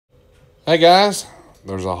Hey guys,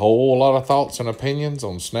 there's a whole lot of thoughts and opinions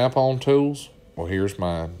on Snap-on tools. Well, here's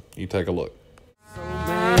mine. You take a look.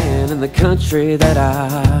 Man in the country that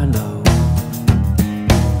I know,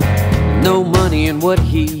 no money in what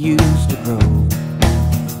he used to grow.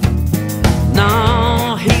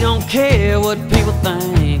 No, he don't care what people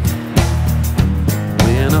think.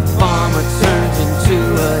 When a farmer turns into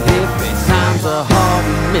a hippie, times are hard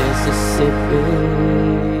in Mississippi.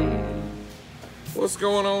 What's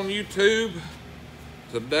going on, YouTube?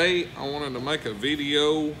 Today I wanted to make a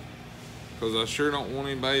video because I sure don't want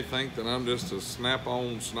anybody to think that I'm just a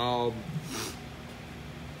Snap-on snob.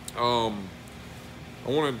 I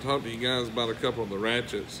wanted to talk to you guys about a couple of the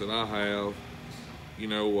ratchets that I have. You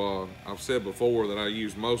know, I've said before that I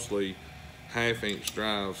use mostly half-inch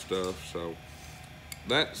drive stuff, so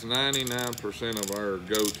that's 99% of our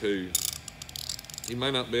go-to. You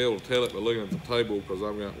may not be able to tell it by looking at the table because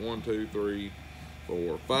I've got 1, 2, 3,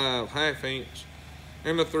 4, 5 half-inch.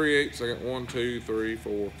 And the 3/8, I got 1, 2, 3,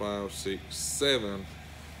 4, 5, 6, 7.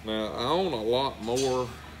 Now, I own a lot more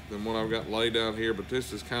than what I've got laid out here, but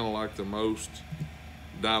this is kind of like the most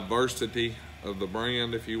diversity of the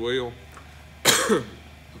brand, if you will.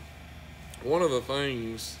 One of the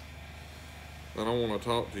things that I want to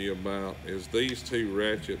talk to you about is these two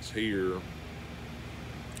ratchets here.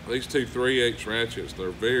 These two 3/8 ratchets,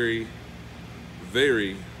 they're very,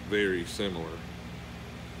 very, very similar.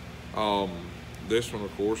 This one,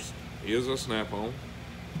 of course, is a Snap-on.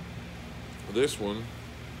 This one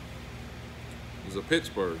is a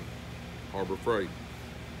Pittsburgh Harbor Freight.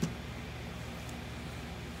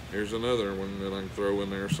 Here's another one that I can throw in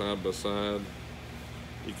there side by side.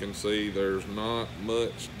 You can see there's not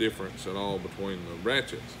much difference at all between the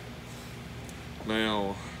ratchets.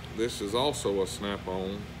 Now, this is also a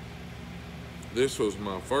Snap-on. This was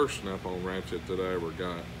my first Snap-on ratchet that I ever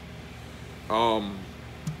got.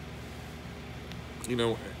 You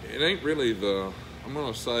know, it ain't really I'm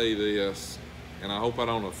gonna say this, and I hope I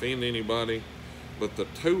don't offend anybody, but the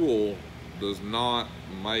tool does not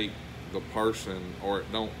make the person, or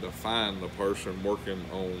it don't define the person working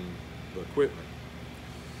on the equipment.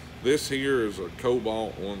 This here is a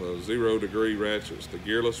Kobalt, one of the 0-degree ratchets, the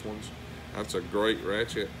gearless ones. That's a great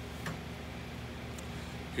ratchet.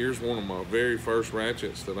 Here's one of my very first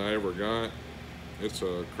ratchets that I ever got. It's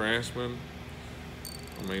a Craftsman.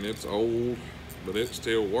 I mean, it's old, but it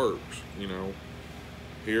still works, you know.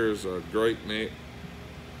 Here's a great neck.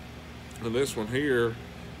 And this one here,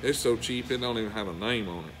 it's so cheap it don't even have a name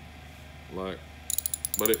on it. Like,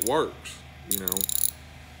 but it works, you know.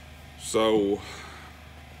 So,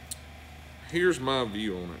 here's my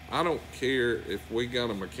view on it. I don't care if we got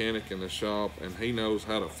a mechanic in the shop and he knows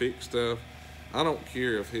how to fix stuff. I don't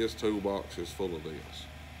care if his toolbox is full of this.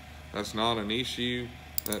 That's not an issue.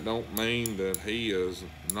 That don't mean that he is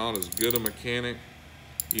not as good a mechanic.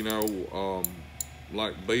 You know,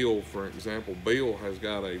 like Bill, for example. Bill has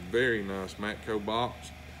got a very nice Matco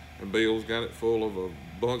box, and Bill's got it full of a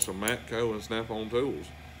bunch of Matco and Snap-on tools.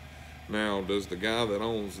 Now, does the guy that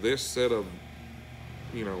owns this set of,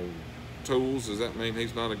 you know, tools, does that mean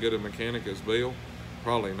he's not as good a mechanic as Bill?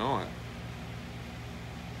 Probably not.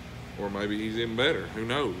 Or maybe he's even better, who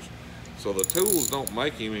knows? So the tools don't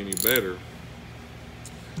make him any better.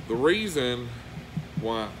 The reason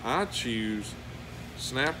why I choose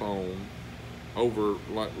Snap-on over,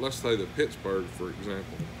 like, let's say the Pittsburgh, for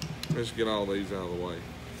example. Let's get all these out of the way.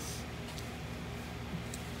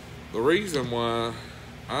 The reason why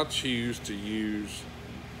I choose to use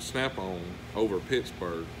Snap-on over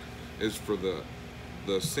Pittsburgh is for the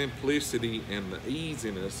simplicity and the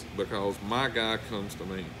easiness, because my guy comes to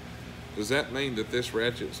me. Does that mean that this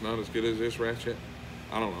ratchet's not as good as this ratchet?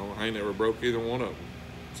 I don't know. I ain't never broke either one of them,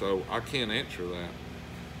 so I can't answer that.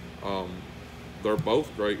 They're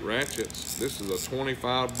both great ratchets. This is a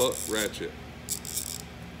 $25 ratchet.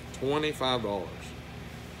 $25.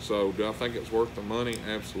 So do I think it's worth the money?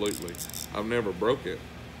 Absolutely. I've never broke it.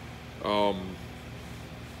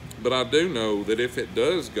 But I do know that if it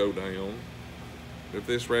does go down, if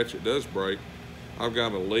this ratchet does break, I've got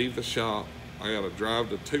to leave the shop. I got to drive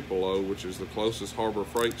to Tupelo, which is the closest Harbor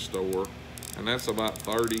Freight store, and that's about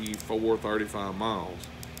 34, 35 miles.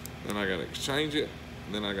 Then I got to exchange it,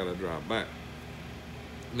 and then I got to drive back.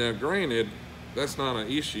 Now, granted, that's not an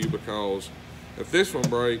issue, because if this one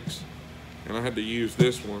breaks and I had to use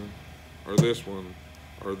this one, or this one,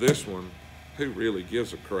 or this one, who really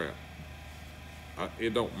gives a crap?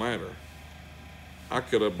 It don't matter. I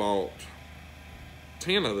could have bought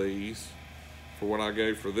 10 of these for what I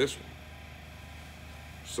gave for this one.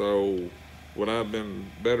 So would I have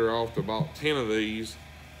been better off to bought 10 of these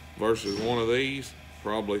versus one of these?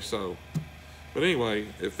 Probably so. But anyway,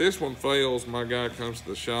 if this one fails, my guy comes to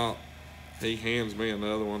the shop, he hands me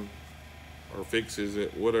another one or fixes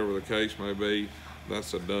it, whatever the case may be.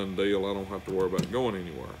 That's a done deal. I don't have to worry about going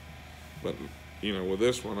anywhere. But, you know, with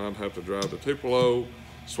this one, I'd have to drive to Tupelo,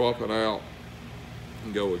 swap it out,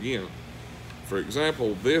 and go again. For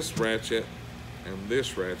example, this ratchet and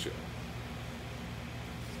this ratchet,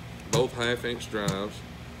 both 1/2-inch drives.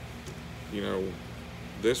 You know,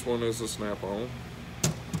 this one is a snap-on,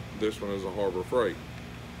 this one is a Harbor Freight.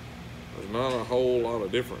 There's not a whole lot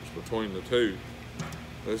of difference between the two.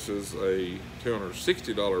 This is a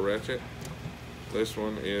 $260 ratchet. This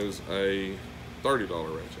one is a $30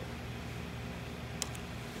 ratchet.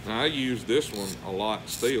 Now I use this one a lot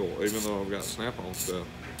still, even though I've got snap-on stuff.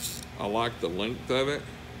 I like the length of it.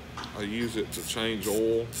 I use it to change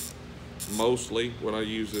oil, mostly what I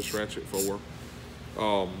use this ratchet for.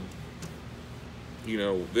 You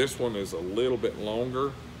know, this one is a little bit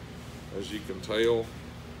longer, as you can tell.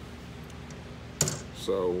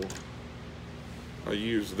 So I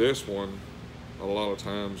use this one a lot of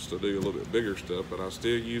times to do a little bit bigger stuff, but I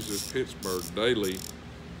still use this Pittsburgh daily,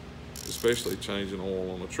 especially changing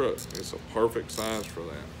oil on the truck. It's a perfect size for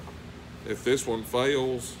that. If this one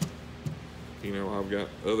fails, you know, I've got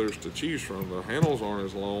others to choose from. The handles aren't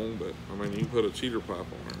as long, but I mean, you can put a cheater pipe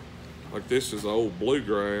on there. Like this is old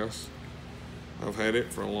Bluegrass. I've had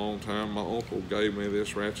it for a long time. My uncle gave me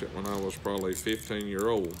this ratchet when I was probably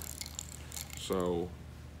 15-year-old. So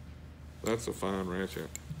that's a fine ratchet.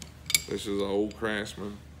 This is an old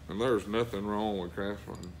Craftsman, and there's nothing wrong with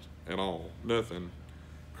Craftsman at all. Nothing.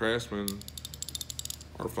 Craftsman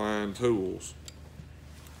are fine tools.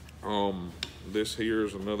 This here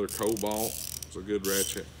is another Kobalt. It's a good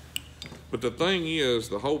ratchet. But the thing is,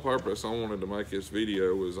 the whole purpose I wanted to make this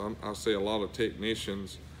video is I see a lot of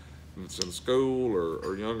technicians that's in school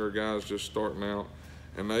or younger guys just starting out,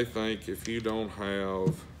 and they think if you don't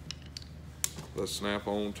have the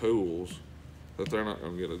snap-on tools that they're not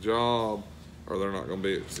going to get a job, or they're not going to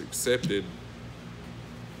be accepted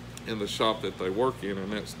in the shop that they work in,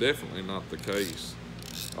 and that's definitely not the case.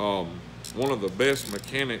 One of the best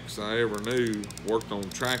mechanics I ever knew worked on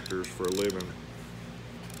tractors for a living,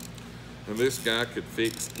 and this guy could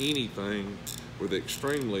fix anything with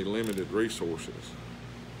extremely limited resources.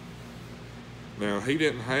 Now, he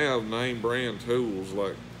didn't have name brand tools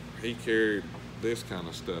like he carried this kind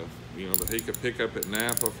of stuff, you know, that he could pick up at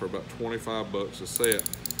Napa for about 25 bucks a set.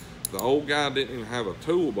 The old guy didn't even have a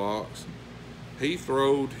toolbox. He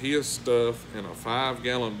throwed his stuff in a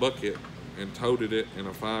 5-gallon bucket and toted it in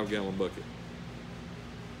a 5-gallon bucket.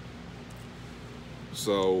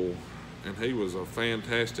 So, and he was a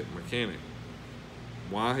fantastic mechanic.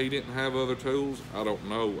 Why he didn't have other tools, I don't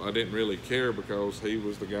know. I didn't really care because he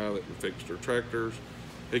was the guy that fixed our tractors.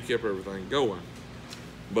 He kept everything going.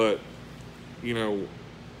 But, you know,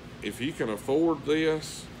 if you can afford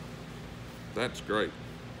this, that's great.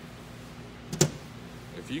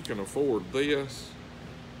 If you can afford this,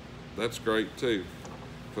 that's great too.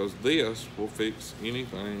 Because this will fix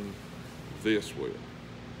anything this will.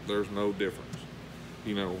 There's no difference.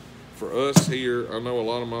 You know, for us here, I know a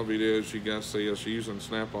lot of my videos, you guys see us using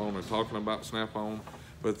snap-on and talking about snap-on,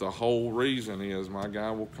 but the whole reason is my guy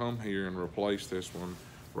will come here and replace this one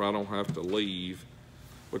where I don't have to leave,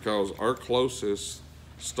 because our closest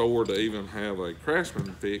store to even have a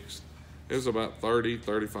Craftsman fixed is about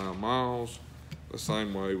 30-35 miles. The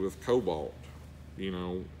same way with Kobalt, you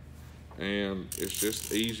know, and it's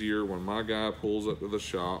just easier when my guy pulls up to the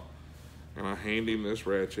shop and I hand him this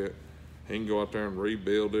ratchet. He can go out there and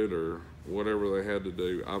rebuild it or whatever they had to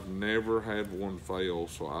do. I've never had one fail,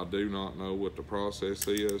 so I do not know what the process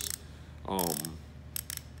is. I'm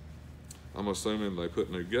assuming they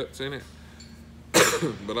put new guts in it,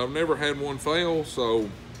 but I've never had one fail, so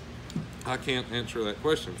I can't answer that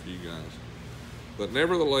question for you guys. But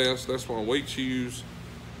nevertheless, that's why we choose,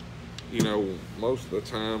 you know, most of the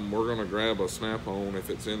time we're gonna grab a snap-on if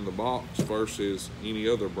it's in the box versus any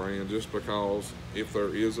other brand, just because if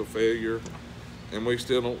there is a failure, and we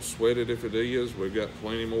still don't sweat it if it is, we've got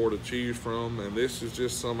plenty more to choose from, and this is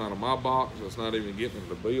just some out of my box. It's not even getting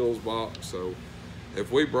into Bill's box. So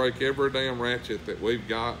if we break every damn ratchet that we've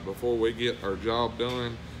got before we get our job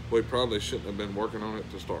done, we probably shouldn't have been working on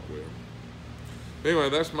it to start with. Anyway,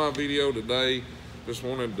 that's my video today. Just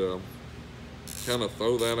wanted to kind of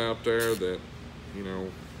throw that out there that, you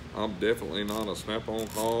know, I'm definitely not a snap-on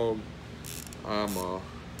hog. I'm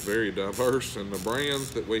very diverse in the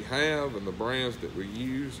brands that we have and the brands that we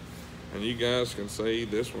use. And you guys can see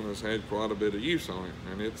this one has had quite a bit of use on it,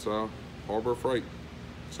 and it's Harbor Freight.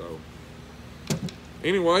 So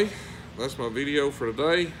anyway, that's my video for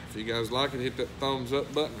today. If you guys like it, hit that thumbs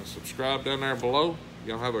up button and subscribe down there below.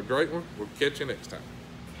 Y'all have a great one. We'll catch you next time.